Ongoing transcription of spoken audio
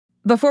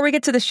Before we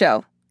get to the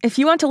show, if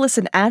you want to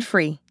listen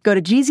ad-free, go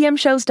to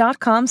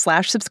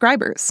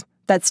gzmshows.com/subscribers.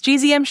 That's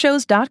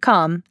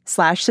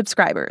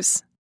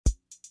gzmshows.com/subscribers.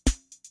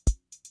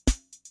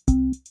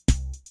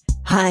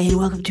 Hi, and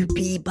welcome to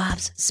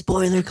BeeBop's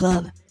Spoiler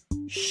Club.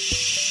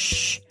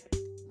 Shh.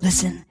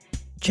 Listen,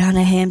 John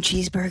a Ham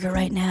Cheeseburger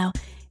right now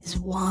is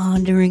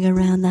wandering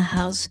around the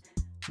house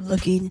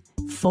looking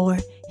for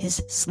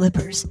his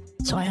slippers.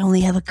 So I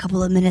only have a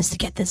couple of minutes to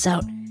get this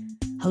out.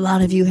 A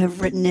lot of you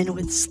have written in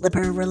with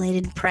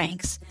slipper-related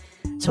pranks.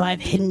 So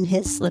I've hidden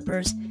his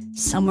slippers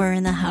somewhere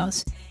in the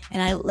house,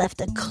 and I left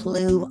a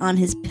clue on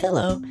his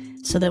pillow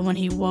so that when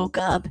he woke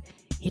up,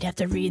 he'd have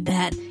to read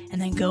that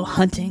and then go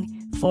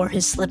hunting for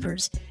his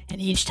slippers.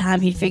 And each time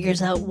he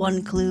figures out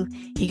one clue,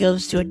 he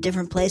goes to a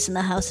different place in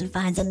the house and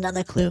finds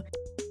another clue.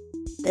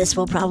 This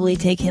will probably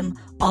take him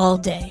all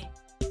day.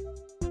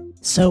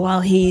 So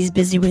while he's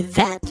busy with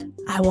that,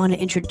 I want to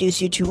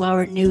introduce you to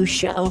our new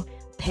show,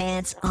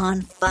 Pants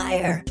on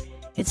Fire.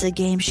 It's a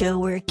game show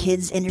where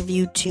kids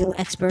interview two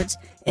experts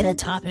in a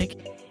topic,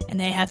 and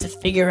they have to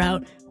figure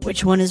out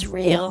which one is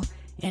real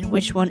and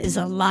which one is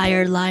a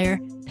liar,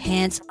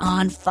 pants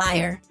on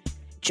fire.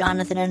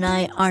 Jonathan and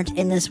I aren't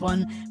in this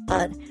one,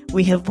 but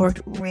we have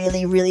worked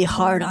really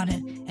hard on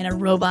it, and a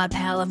robot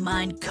pal of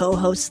mine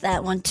co-hosts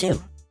that one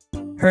too.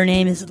 Her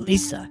name is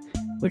Lisa,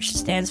 which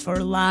stands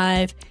for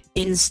Live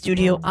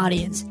In-Studio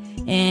Audience,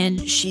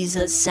 and she's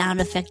a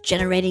sound effect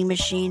generating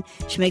machine.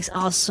 She makes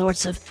all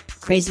sorts of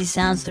crazy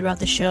sounds throughout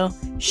the show.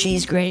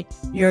 She's great.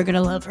 You're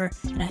gonna love her,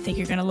 and I think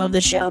you're gonna love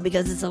the show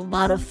because it's a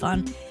lot of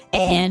fun,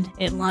 and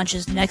it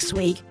launches next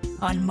week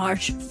on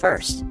March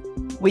 1st.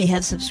 We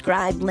have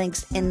subscribe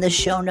links in the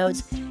show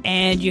notes,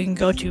 and you can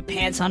go to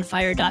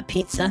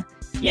pantsonfire.pizza.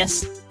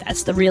 Yes,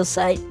 that's the real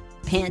site,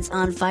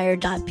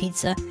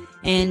 pantsonfire.pizza,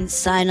 and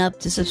sign up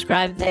to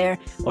subscribe there,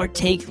 or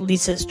take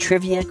Lisa's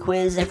trivia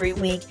quiz every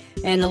week,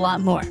 and a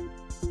lot more.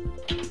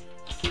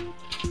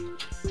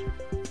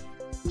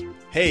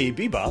 Hey,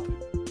 BeeBop.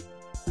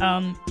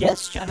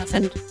 Yes,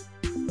 Jonathan?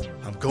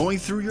 I'm going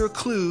through your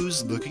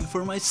clues looking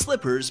for my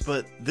slippers,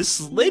 but this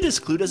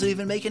latest clue doesn't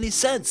even make any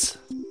sense.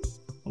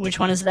 Which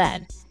one is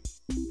that?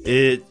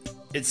 It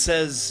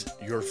says,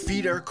 your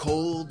feet are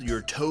cold,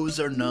 your toes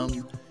are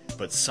numb,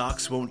 but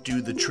socks won't do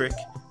the trick.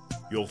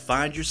 You'll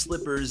find your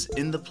slippers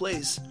in the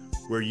place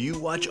where you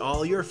watch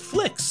all your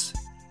flicks.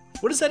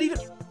 What does that even...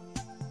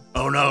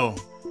 Oh no.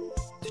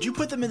 Did you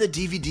put them in the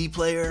DVD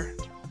player?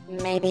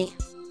 Maybe.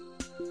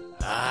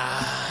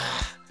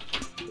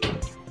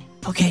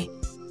 Okay,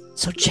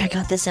 so check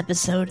out this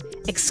episode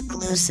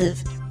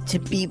exclusive to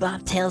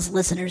BeeBop Tales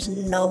listeners.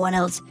 No one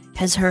else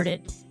has heard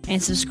it.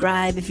 And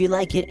subscribe if you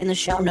like it in the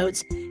show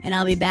notes. And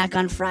I'll be back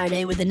on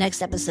Friday with the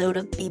next episode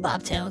of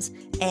BeeBop Tales.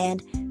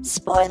 And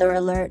spoiler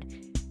alert,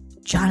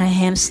 John a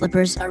Ham's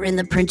slippers are in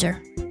the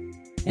printer.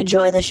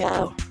 Enjoy the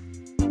show.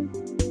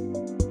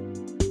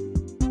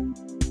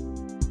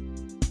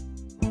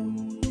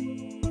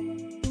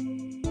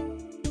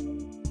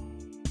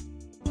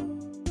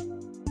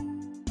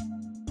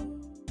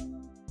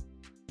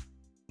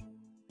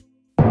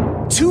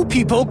 Two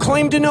people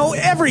claim to know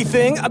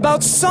everything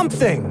about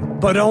something,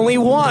 but only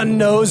one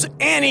knows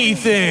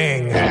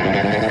anything.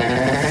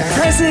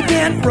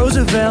 President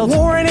Roosevelt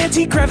wore an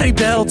anti-gravity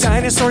belt.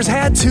 Dinosaurs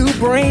had two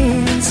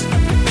brains.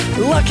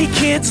 Lucky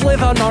kids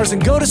live on Mars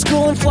and go to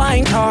school in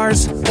flying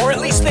cars. Or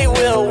at least they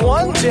will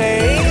one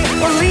day.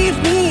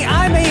 Believe me,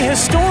 I'm a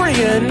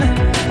historian.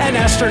 An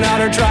astronaut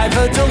or drive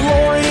a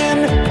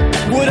DeLorean.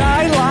 Would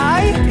I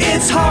lie?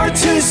 It's hard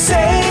to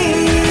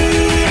say.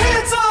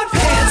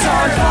 Pants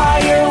on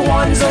fire,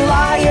 one's a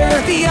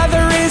liar, the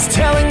other is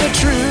telling the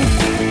truth.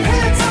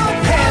 Pants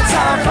on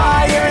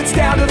fire, it's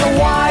down to the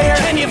wire.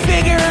 Can you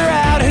figure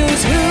out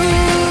who's who?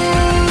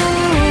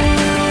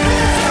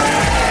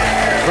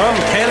 From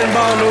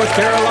Cannonball, North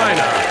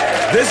Carolina,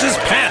 this is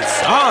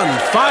Pants on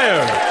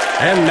Fire.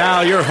 And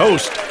now your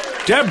host,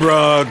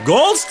 Deborah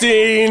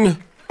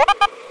Goldstein.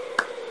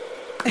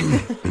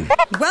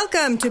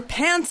 Welcome to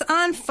Pants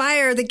on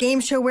Fire, the game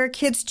show where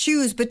kids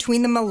choose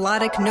between the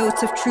melodic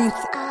notes of truth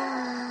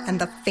and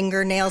the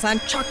fingernails on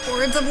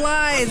chalkboards of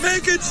lies.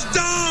 Make it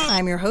stop!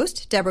 I'm your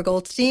host, Deborah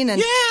Goldstein,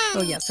 and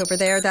oh yes, over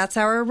there, that's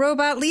our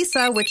robot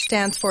Lisa, which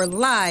stands for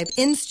Live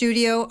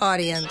In-Studio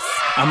Audience.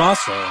 I'm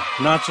also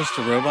not just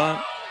a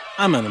robot,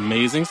 I'm an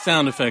amazing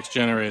sound effects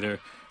generator.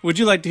 Would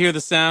you like to hear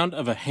the sound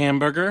of a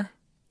hamburger?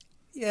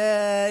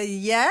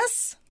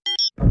 Yes?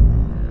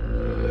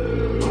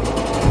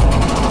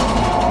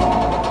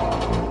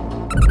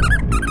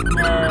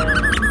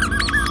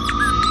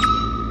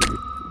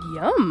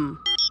 Yum.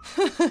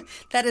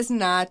 That is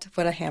not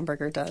what a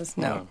hamburger does.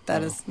 No,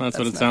 that's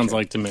what it sounds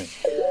like to me.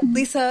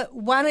 Lisa,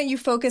 why don't you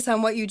focus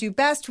on what you do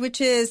best, which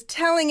is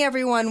telling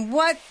everyone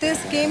what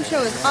this game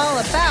show is all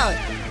about.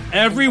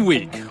 Every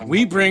week,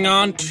 we bring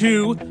on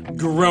two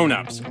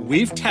grown-ups.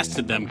 We've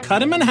tested them, cut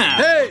them in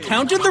half,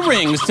 counted the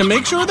rings to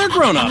make sure they're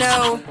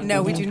grown-ups.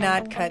 No, we do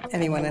not cut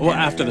anyone in half. Well,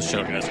 after the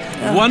show, guys.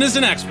 One is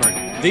an expert,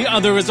 the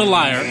other is a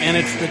liar, and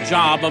it's the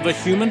job of a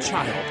human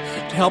child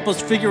to help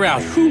us figure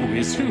out who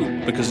is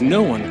who, because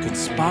no one can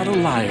spot a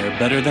liar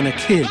better than a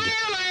kid.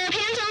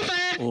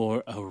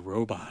 Or a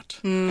robot.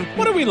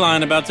 What are we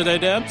lying about today,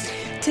 Debs?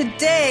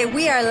 Today,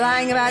 we are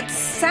lying about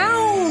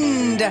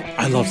sound.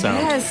 I love sound.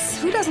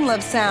 Yes, who doesn't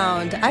love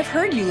sound? I've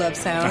heard you love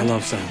sound. I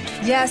love sound.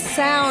 Yes,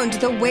 sound,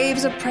 the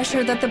waves of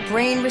pressure that the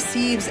brain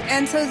receives.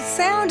 And so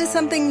sound is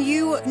something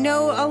you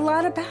know a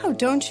lot about,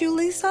 don't you,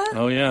 Lisa?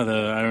 Oh, yeah.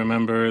 I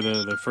remember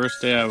the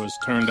first day I was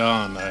turned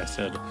on, I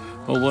said,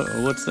 well,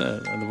 what's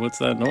that? What's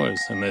that noise?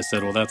 And they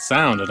said, well, that's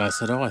sound. And I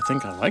said, oh, I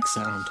think I like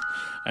sound.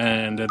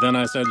 And then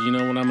I said, you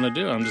know what I'm going to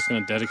do? I'm just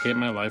going to dedicate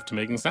my life to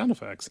making sound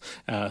effects.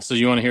 So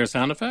you want to hear a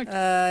sound effect?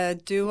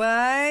 Do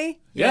I?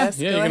 Yeah, Yes,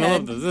 you're going to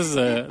love this.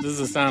 This is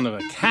the sound of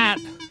a cat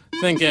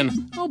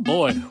thinking, oh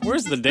boy,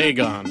 where's the day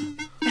gone?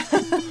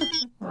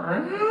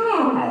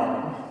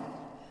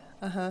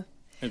 Uh-huh.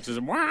 It's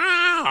just,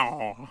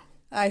 wow.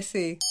 I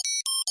see.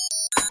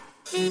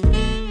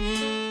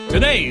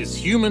 Today's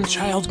human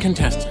child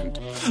contestant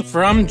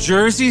from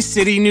Jersey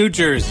City, New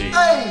Jersey,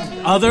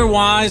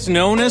 otherwise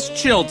known as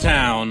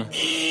Chilltown.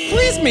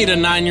 Please meet a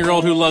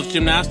 9-year-old who loves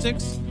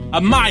gymnastics,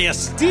 Amaya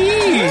Steed.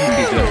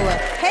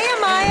 Hey,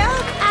 Amaya.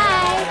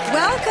 Hi.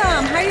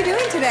 Welcome. How are you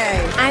doing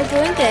today? I'm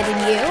doing good,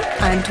 and you?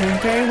 I'm doing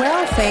very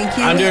well, thank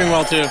you. I'm doing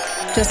well, too.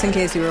 Just in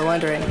case you were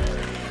wondering.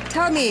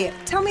 Tell me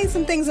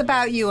some things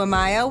about you,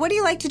 Amaya. What do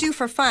you like to do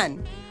for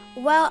fun?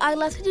 Well, I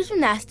love to do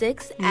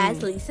gymnastics,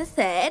 as Lisa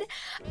said.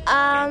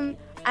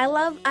 I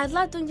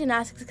love doing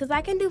gymnastics because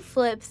I can do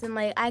flips and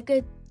I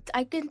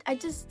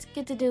just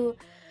get to do.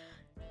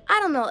 I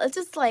don't know. It's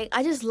just I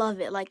just love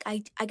it.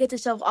 I get to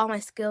show off all my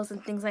skills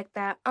and things like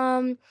that.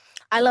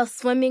 I love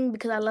swimming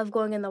because I love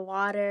going in the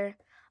water.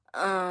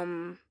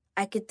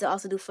 I get to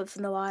also do flips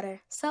in the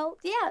water. So,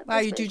 yeah. Wow,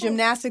 you do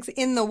gymnastics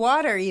in the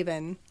water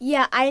even.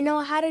 Yeah, I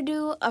know how to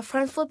do a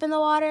front flip in the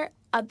water,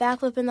 a back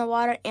flip in the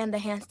water, and a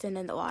handstand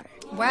in the water.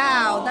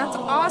 Wow, that's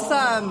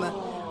awesome.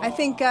 I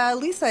think,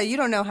 Lisa, you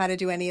don't know how to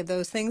do any of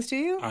those things, do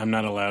you? I'm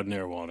not allowed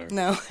near water.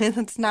 No,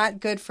 it's not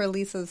good for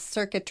Lisa's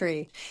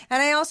circuitry.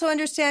 And I also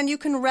understand you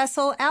can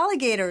wrestle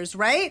alligators,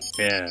 right?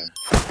 Yeah.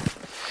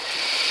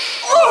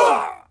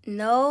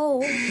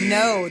 No.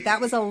 No, that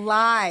was a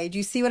lie. Do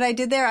you see what I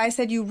did there? I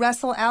said you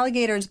wrestle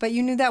alligators, but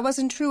you knew that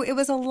wasn't true. It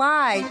was a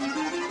lie.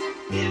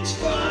 It's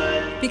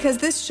fun. Because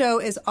this show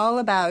is all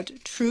about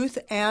truth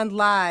and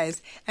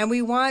lies. And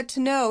we want to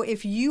know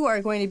if you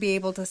are going to be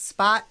able to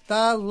spot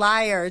the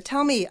liar.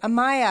 Tell me,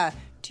 Amaya,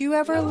 do you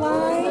ever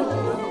lie?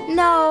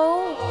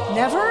 No.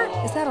 Never?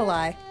 Is that a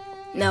lie?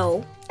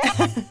 No.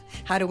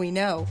 How do we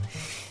know?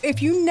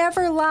 If you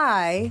never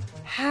lie,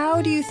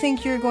 how do you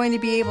think you're going to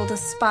be able to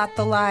spot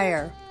the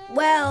liar?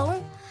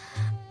 Well,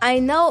 I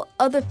know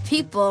other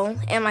people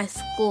in my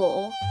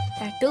school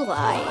that do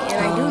lie,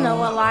 and I do know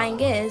what lying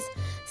is,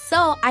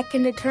 so I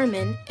can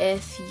determine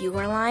if you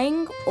are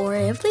lying or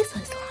if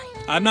Lisa's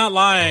lying. I'm not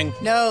lying.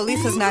 No,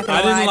 Lisa's not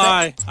going to lie. I didn't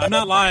lie. I'm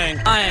not lying.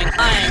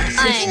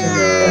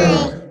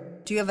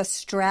 Do you have a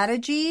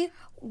strategy?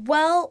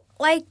 Well,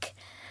 I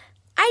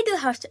do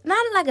have,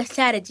 not a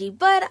strategy,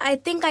 but I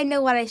think I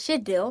know what I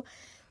should do.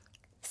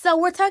 So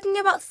we're talking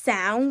about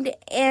sound,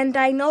 and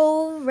I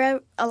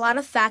know a lot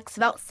of facts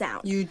about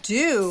sound. You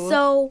do?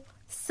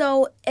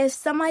 So if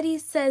somebody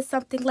says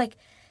something like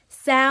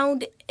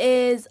sound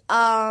is if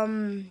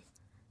sound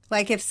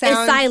is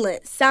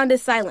silent. Sound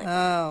is silent.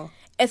 Oh.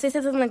 If they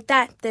say something like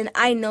that, then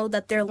I know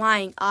that they're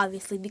lying,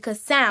 obviously, because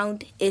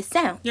sound is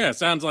sound. Yeah, it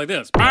sounds like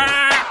this.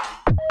 Yeah,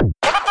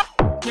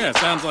 it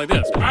sounds like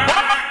this.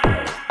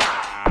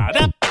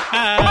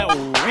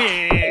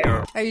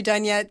 Are you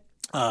done yet?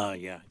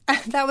 Yeah.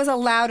 That was a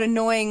loud,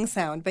 annoying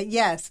sound. But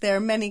yes, there are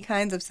many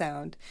kinds of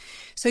sound.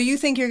 So you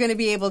think you're going to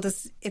be able to,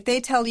 if they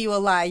tell you a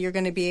lie, you're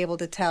going to be able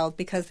to tell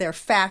because their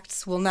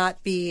facts will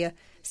not be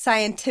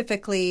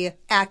scientifically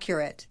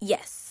accurate.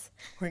 Yes.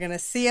 We're going to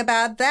see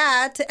about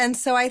that. And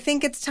so I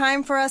think it's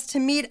time for us to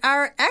meet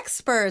our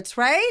experts,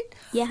 right?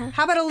 Yeah.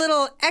 How about a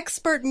little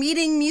expert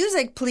meeting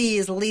music,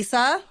 please,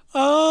 Lisa?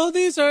 Oh,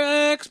 these are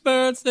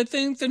experts. They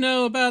think they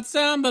know about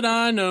sound, but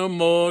I know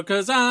more,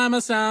 'cause I'm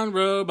a sound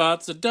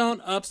robot, so don't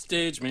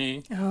upstage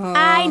me. Oh.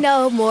 I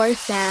know more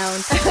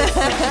sound.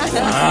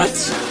 What?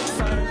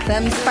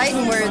 Them's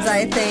fighting words,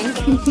 I think.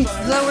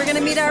 So we're going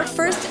to meet our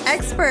first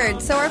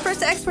expert. So our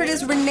first expert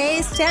is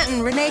Renee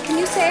Stanton. Renee, can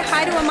you say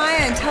hi to Amaya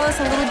and tell us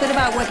a little bit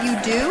about what you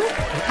do?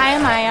 Hi,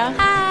 Amaya.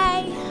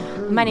 Hi.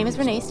 My name is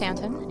Renee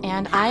Stanton,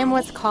 and I am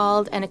what's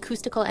called an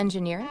acoustical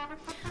engineer.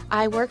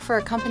 I work for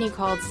a company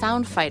called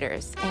Sound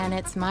Fighters, and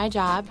it's my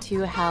job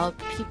to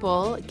help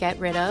people get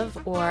rid of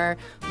or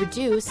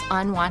reduce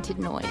unwanted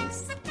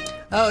noise.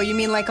 Oh, you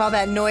mean like all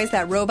that noise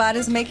that robot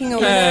is making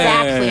over there?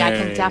 Exactly. I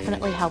can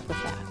definitely help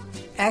with that.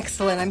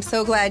 Excellent. I'm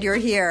so glad you're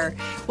here.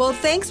 Well,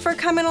 thanks for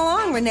coming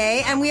along,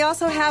 Renee. And we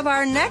also have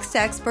our next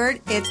expert.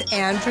 It's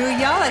Andrew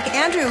Yalek.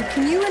 Andrew,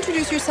 can you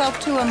introduce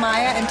yourself to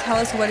Amaya and tell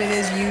us what it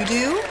is you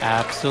do?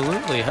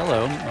 Absolutely.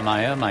 Hello,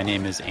 Amaya. My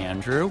name is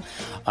Andrew.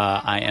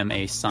 I am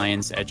a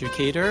science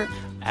educator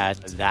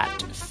at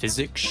That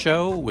Physics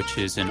Show, which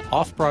is an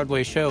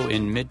off-Broadway show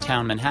in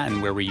Midtown Manhattan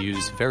where we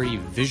use very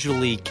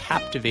visually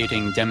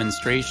captivating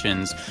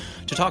demonstrations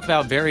to talk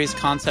about various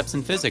concepts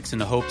in physics in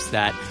the hopes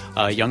that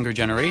younger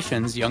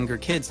generations, younger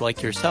kids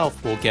like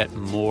yourself, will get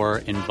more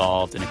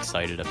involved and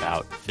excited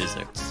about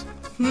physics.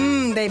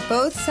 They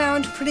both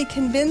sound pretty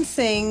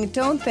convincing,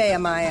 don't they,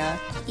 Amaya?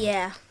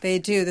 Yeah. They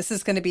do. This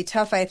is going to be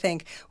tough, I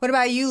think. What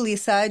about you,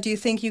 Lisa? Do you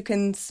think you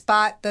can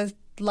spot the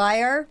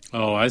liar?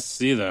 Oh, I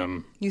see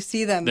them. You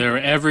see them. They're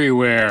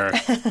everywhere.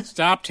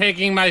 Stop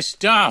taking my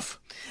stuff.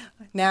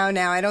 Now,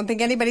 I don't think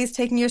anybody's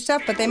taking your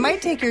stuff, but they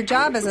might take your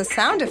job as a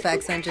sound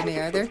effects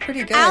engineer. They're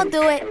pretty good. I'll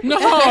do it.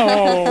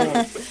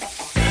 No!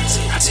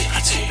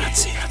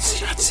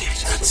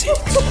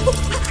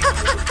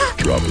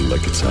 Drop it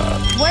like it's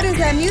hot. What is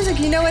that music?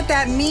 You know what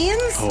that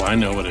means? Oh, I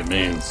know what it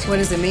means. What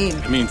does it mean?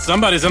 It means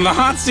somebody's in the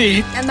hot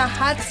seat. And the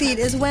hot seat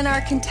is when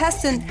our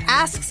contestant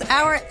asks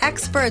our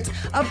experts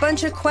a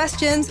bunch of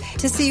questions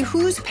to see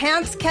whose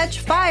pants catch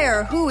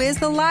fire, who is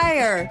the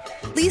liar.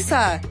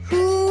 Lisa,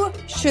 who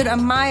should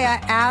Amaya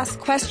ask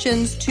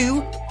questions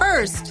to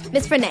first?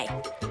 Miss Renee.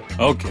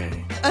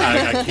 Okay.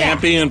 I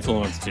can't be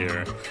influenced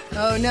here.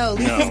 Oh, no.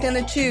 Lisa's going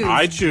to choose.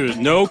 I choose.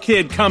 No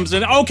kid comes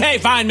in. Okay,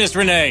 fine, Miss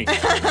Renee.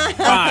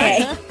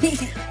 Fine.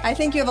 I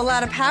think you have a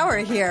lot of power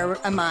here,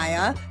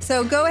 Amaya.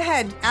 So go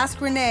ahead.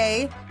 Ask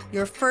Renee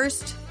your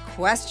first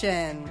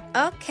question.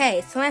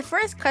 Okay, so my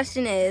first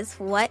question is,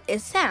 what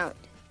is sound?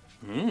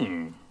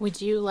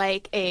 Would you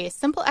like a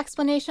simple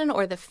explanation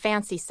or the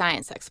fancy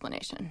science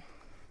explanation?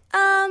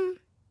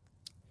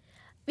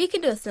 We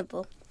can do a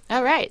simple.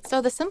 All right.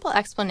 So the simple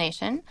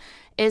explanation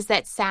is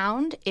that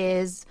sound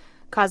is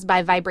caused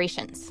by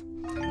vibrations.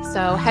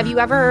 So have you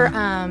ever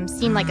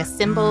seen like a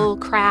cymbal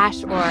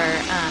crash or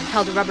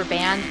held a rubber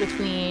band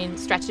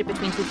stretched it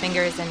between two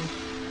fingers and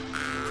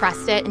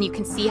pressed it, and you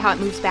can see how it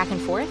moves back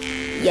and forth?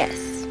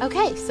 Yes.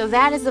 Okay, so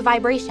that is the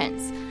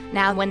vibrations.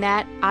 Now, when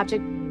that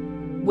object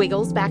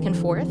wiggles back and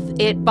forth,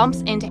 it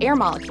bumps into air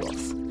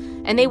molecules,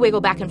 and they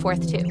wiggle back and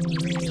forth too.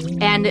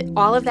 And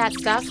all of that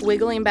stuff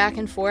wiggling back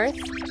and forth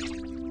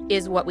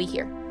is what we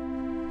hear.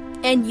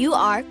 And you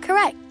are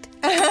correct.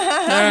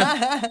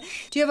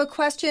 Do you have a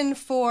question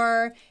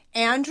for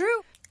Andrew?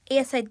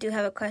 Yes, I do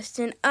have a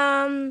question.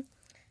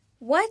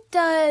 What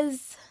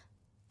does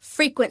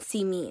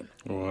frequency mean?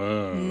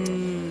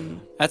 Whoa.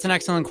 That's an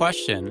excellent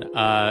question.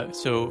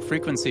 So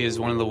frequency is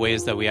one of the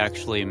ways that we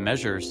actually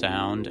measure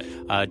sound.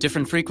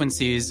 Different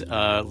frequencies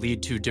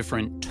lead to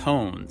different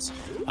tones.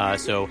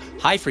 So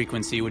high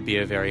frequency would be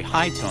a very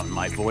high tone.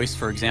 My voice,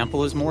 for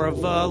example, is more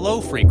of a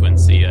low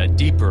frequency, a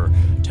deeper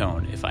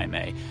tone, if I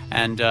may.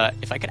 And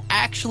if I could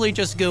actually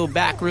just go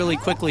back really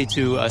quickly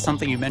to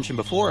something you mentioned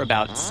before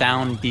about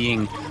sound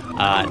being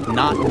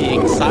not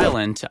being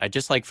silent, I'd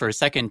just like for a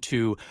second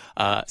to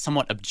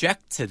somewhat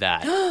object to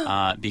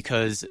that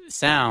because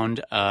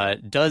sound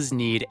does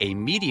need a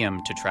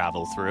medium to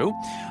travel through.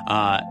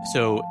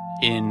 So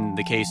in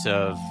the case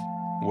of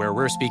where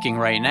we're speaking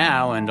right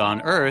now and on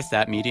Earth,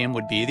 that medium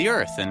would be the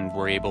Earth, and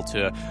we're able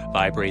to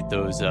vibrate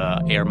those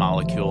air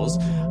molecules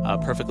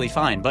perfectly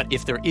fine. But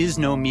if there is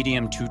no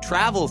medium to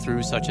travel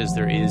through, such as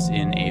there is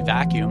in a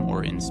vacuum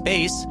or in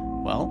space,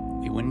 well,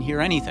 we wouldn't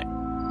hear anything.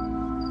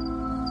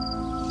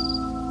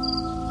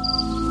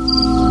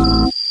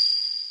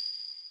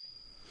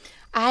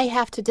 I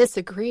have to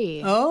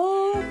disagree.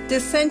 Oh,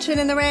 dissension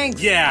in the ranks.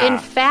 Yeah. In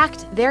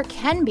fact, there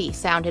can be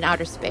sound in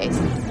outer space.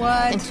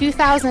 What? In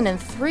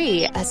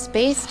 2003, a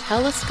space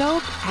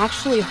telescope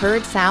actually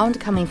heard sound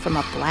coming from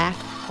a black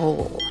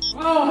hole.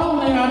 Oh,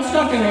 help me, I'm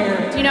stuck in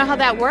here. Do you know how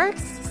that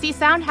works? See,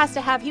 sound has to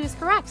have, he was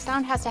correct,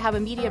 sound has to have a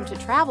medium to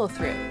travel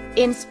through.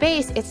 In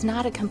space, it's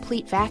not a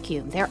complete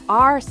vacuum. There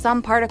are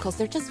some particles,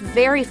 they're just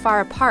very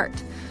far apart,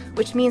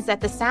 which means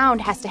that the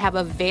sound has to have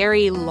a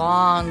very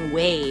long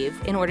wave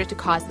in order to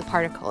cause the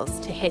particles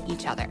to hit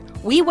each other.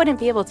 We wouldn't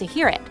be able to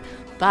hear it,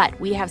 but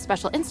we have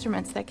special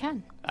instruments that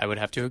can. I would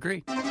have to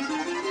agree.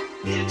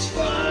 It's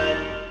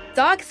fun.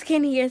 Dogs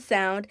can hear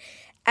sound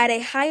at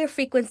a higher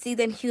frequency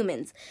than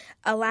humans,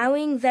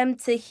 allowing them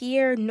to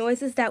hear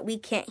noises that we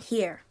can't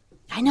hear.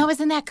 I know,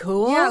 isn't that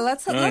cool? Yeah,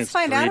 let's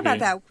find out about creepy.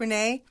 that,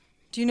 Renee.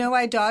 Do you know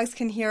why dogs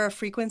can hear a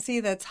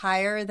frequency that's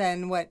higher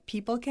than what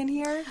people can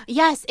hear?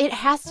 Yes, it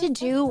has to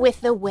do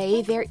with the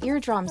way their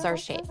eardrums are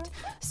shaped.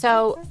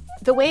 So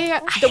the way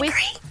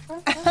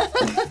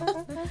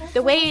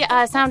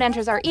sound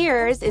enters our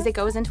ears is it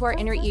goes into our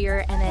inner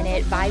ear and then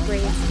it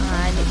vibrates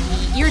on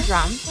the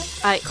eardrum.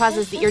 It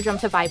causes the eardrum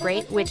to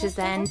vibrate, which is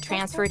then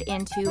transferred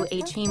into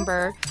a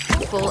chamber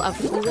full of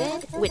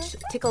fluid, which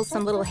tickles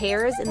some little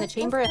hairs in the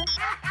chamber.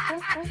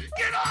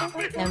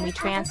 And we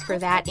transfer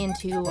that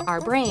into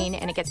our brain,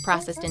 and it gets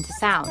processed into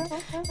sound.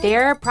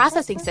 Their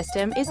processing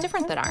system is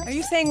different than ours. Are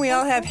you saying we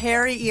all have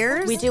hairy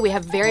ears? We do. We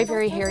have very,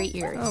 very hairy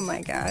ears. Oh,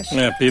 my gosh.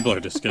 Yeah, people are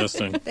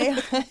disgusting.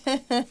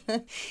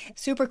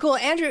 Super cool.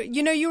 Andrew,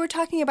 you were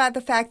talking about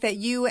the fact that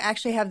you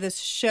actually have this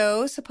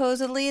show,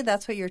 supposedly.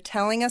 That's what you're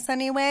telling us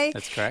anyway.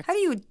 That's correct. How do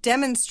you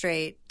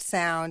demonstrate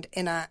sound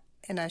in a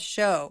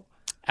show?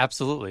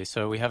 Absolutely.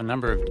 So we have a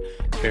number of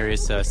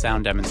various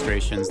sound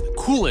demonstrations, the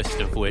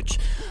coolest of which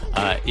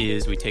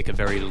is we take a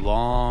very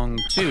long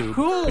tube,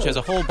 which has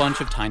a whole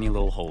bunch of tiny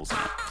little holes in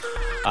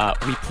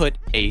it. We put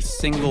a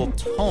single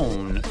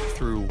tone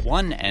through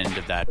one end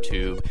of that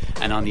tube,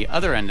 and on the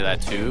other end of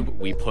that tube,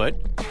 we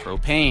put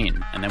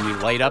propane. And then we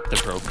light up the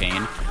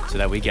propane so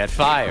that we get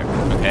fire.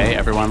 Okay?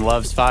 Everyone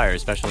loves fire,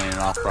 especially in an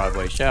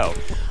off-Broadway show.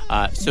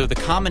 So the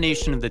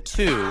combination of the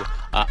two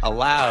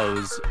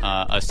allows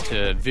us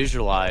to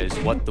visualize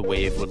what the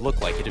wave would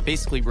look like. It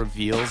basically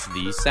reveals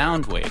the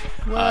sound wave.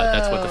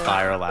 That's what the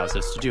fire allows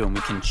us to do. And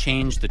we can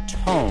change the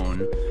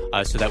tone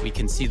so that we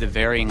can see the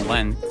varying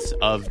lengths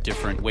of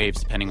different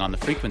waves depending on the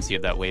frequency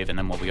of that wave. And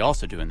then what we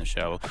also do in the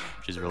show,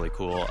 which is really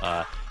cool,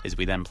 is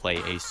we then play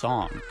a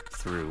song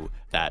through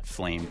that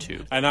flame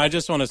tube. And I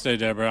just want to say,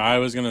 Deborah, I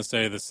was going to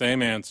say the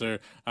same answer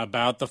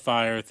about the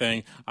fire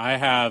thing.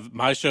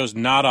 My show's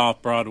not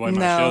off Broadway.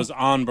 My show's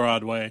on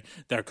Broadway.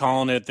 They're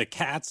calling it The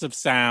Cats of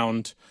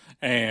Sound,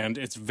 and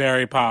it's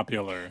very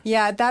popular.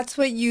 Yeah, that's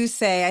what you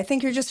say. I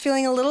think you're just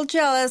feeling a little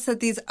jealous that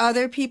these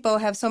other people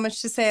have so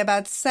much to say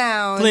about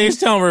sound. Please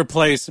don't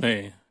replace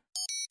me.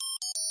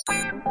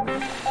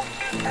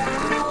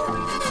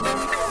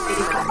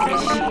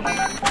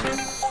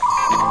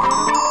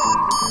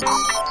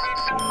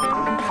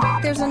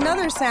 There's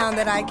another sound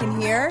that I can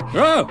hear.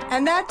 Oh.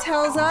 And that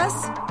tells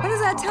us... What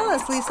does that tell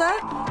us, Lisa?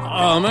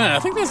 Oh, man, I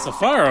think that's the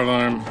fire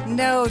alarm.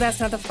 No, that's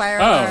not the fire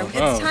alarm.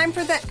 It's time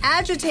for the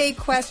agitate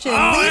question. Lisa,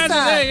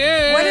 agitate,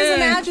 yeah. What is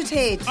an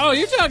agitate? Oh,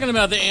 you're talking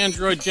about the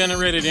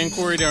android-generated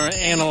inquiry to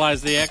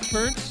analyze the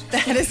experts?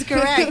 That is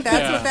correct.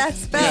 That's what that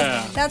spells.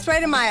 Yeah. That's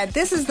right, Amaya.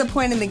 This is the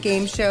point in the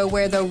game show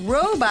where the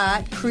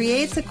robot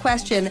creates a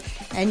question,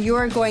 and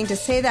you're going to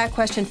say that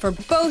question for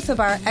both of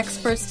our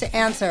experts to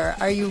answer.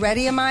 Are you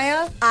ready,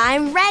 Amaya?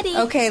 I'm ready.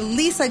 Okay,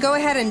 Lisa, go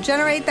ahead and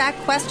generate that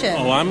question.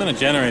 Oh, I'm going to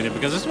generate it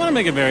because I just want to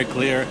make it very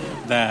clear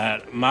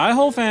that my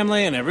whole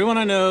family and everyone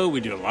I know,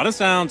 we do a lot of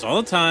sounds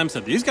all the time. So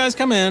these guys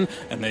come in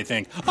and they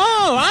think,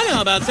 oh, I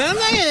know about sounds.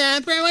 I get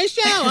that Broadway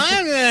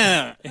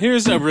show.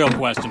 Here's a real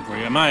question for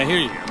you. Amaya, here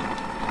you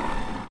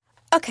go.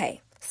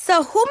 Okay,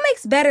 so who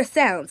makes better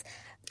sounds?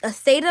 A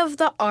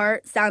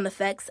state-of-the-art sound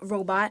effects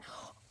robot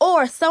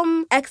or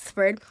some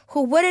expert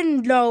who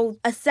wouldn't know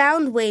a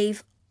sound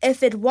wave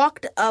if it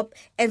walked up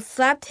and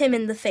slapped him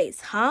in the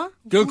face, huh?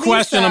 Good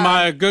question,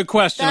 Amaya. Good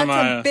question, Amaya.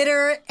 That's a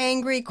bitter,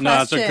 angry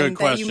question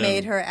that you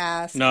made her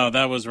ask. No,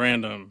 that was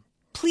random.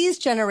 Please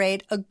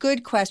generate a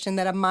good question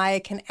that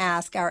Amaya can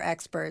ask our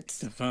experts.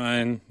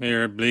 Define,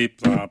 here, bleep,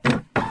 flop.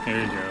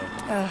 Here you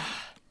go.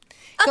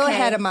 Go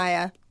ahead,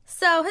 Amaya.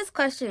 So his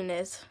question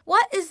is,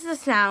 what is the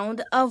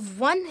sound of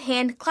one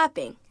hand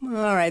clapping? All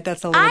right,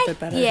 that's a little bit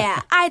better.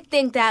 Yeah, I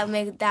think that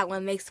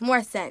one makes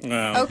more sense.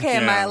 Okay,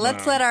 Amaya,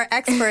 let's let our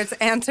experts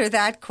answer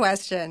that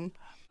question.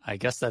 I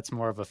guess that's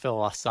more of a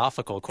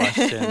philosophical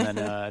question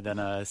than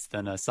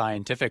a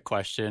scientific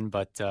question,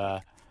 but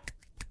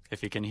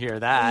if you can hear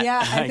that, yeah,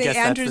 I think guess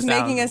Andrew's that's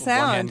the making a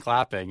sound. One hand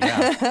clapping.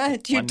 Yeah.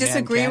 Do you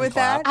disagree with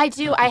that? I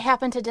do. I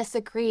happen to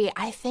disagree.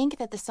 I think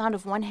that the sound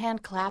of one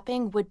hand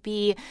clapping would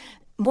be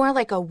more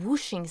like a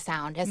whooshing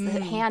sound as the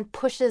hand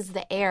pushes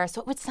the air. So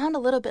it would sound a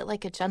little bit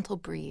like a gentle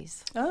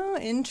breeze. Oh,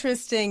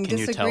 interesting. Can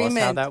disagreement. you tell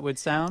us how that would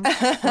sound?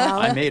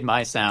 I made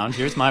my sound.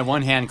 Here's my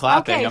one hand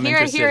clapping.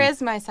 Okay, here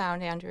is my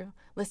sound, Andrew.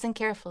 Listen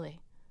carefully.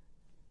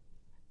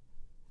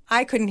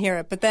 I couldn't hear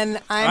it, but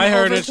then I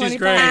heard over it. 25. She's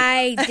great.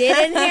 I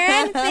didn't hear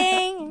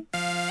anything.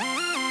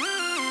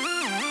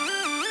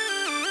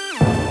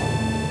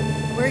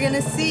 We're going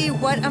to see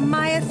what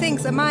Amaya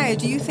thinks. Amaya,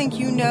 do you think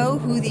you know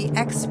who the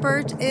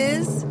expert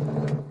is?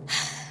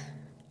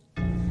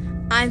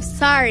 I'm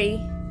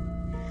sorry,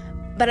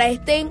 but I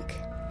think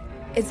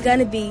it's going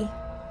to be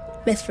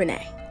Miss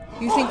Renee.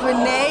 You think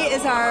Renee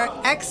is our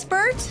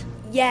expert?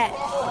 Yes.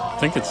 I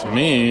think it's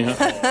me.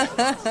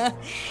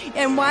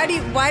 And why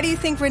do you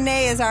think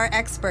Renee is our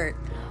expert?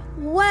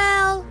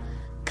 Well,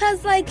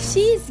 'cause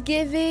she's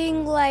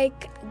giving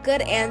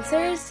good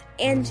answers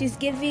and she's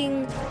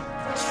giving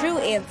true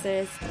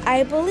answers.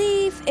 I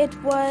believe it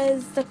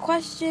was the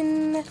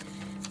question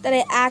that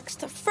I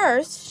asked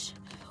first,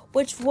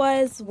 which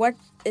was what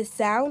is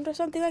sound or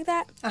something like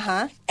that.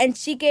 Uh-huh. And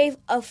she gave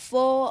a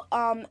full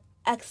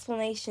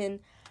explanation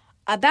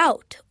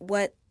about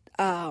what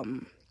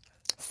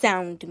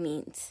sound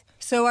means.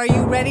 So are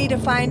you ready to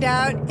find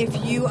out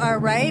if you are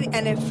right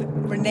and if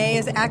Renee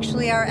is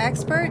actually our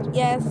expert?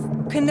 Yes.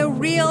 Can the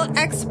real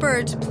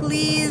expert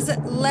please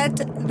let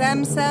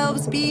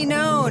themselves be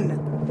known?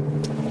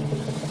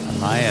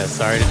 Maya,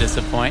 sorry to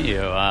disappoint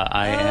you.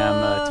 I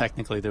am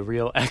technically the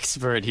real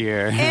expert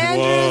here.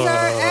 Andrew's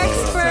our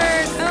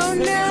expert. Oh,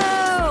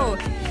 no.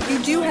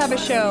 You do have a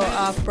show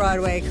off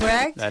Broadway,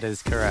 correct? That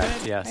is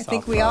correct, yes. I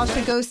think we all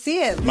should go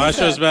see it. My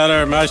show's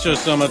better. My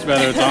show's so much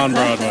better. It's on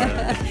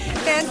Broadway.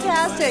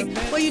 Fantastic.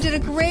 Well, you did a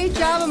great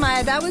job,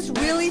 Amaya. That was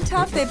really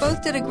tough. They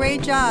both did a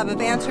great job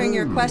of answering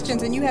your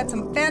questions, and you had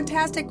some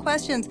fantastic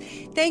questions.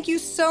 Thank you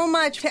so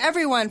much to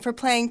everyone for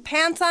playing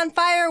Pants on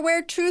Fire,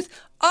 where truth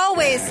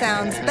always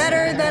sounds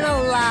better than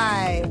a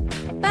lie.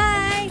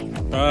 Bye.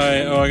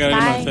 Bye. Oh, I gotta do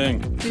my thing.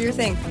 Do your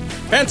thing.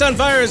 Pants on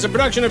Fire is a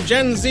production of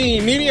Gen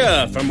Z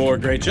Media. For more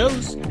great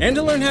shows and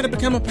to learn how to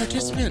become a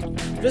participant,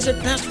 visit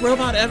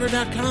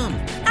bestrobotever.com.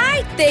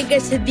 I think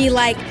it should be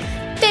like,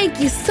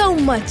 thank you so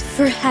much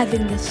for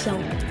having this show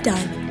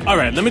done. All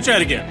right, let me try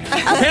it again.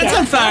 Pants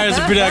on Fire is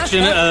a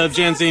production of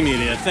Gen Z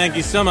Media. Thank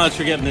you so much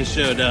for getting this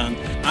show done.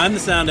 I'm the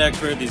sound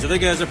expert. These other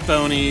guys are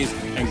phonies.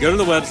 And go to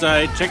the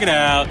website, check it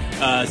out,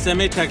 send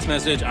me a text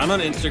message. I'm on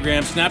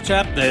Instagram,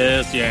 Snapchat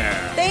this,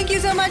 yeah. Thank you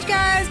so much,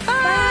 guys.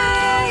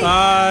 Bye.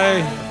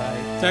 Bye.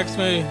 Text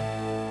me.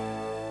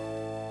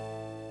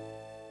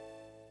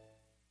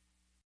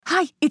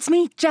 Hi, it's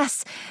me,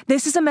 Jess.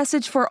 This is a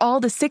message for all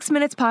the 6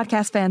 Minutes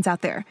podcast fans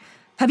out there.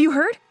 Have you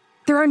heard?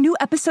 There are new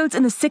episodes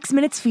in the 6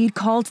 Minutes feed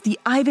called the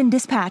Ivan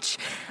Dispatch.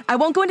 I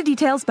won't go into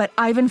details, but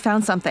Ivan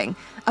found something.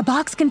 A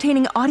box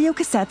containing audio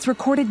cassettes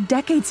recorded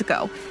decades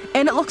ago.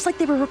 And it looks like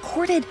they were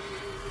recorded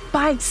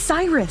by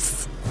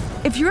Cyrus.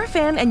 If you're a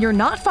fan and you're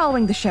not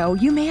following the show,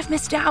 you may have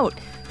missed out.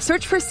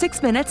 Search for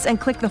 6 Minutes and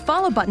click the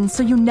follow button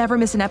so you never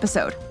miss an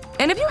episode.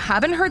 And if you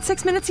haven't heard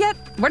 6 Minutes yet,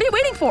 what are you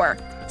waiting for?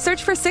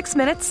 Search for 6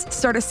 Minutes,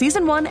 start a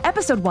Season 1,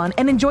 Episode 1,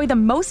 and enjoy the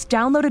most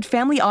downloaded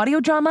family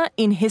audio drama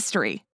in history.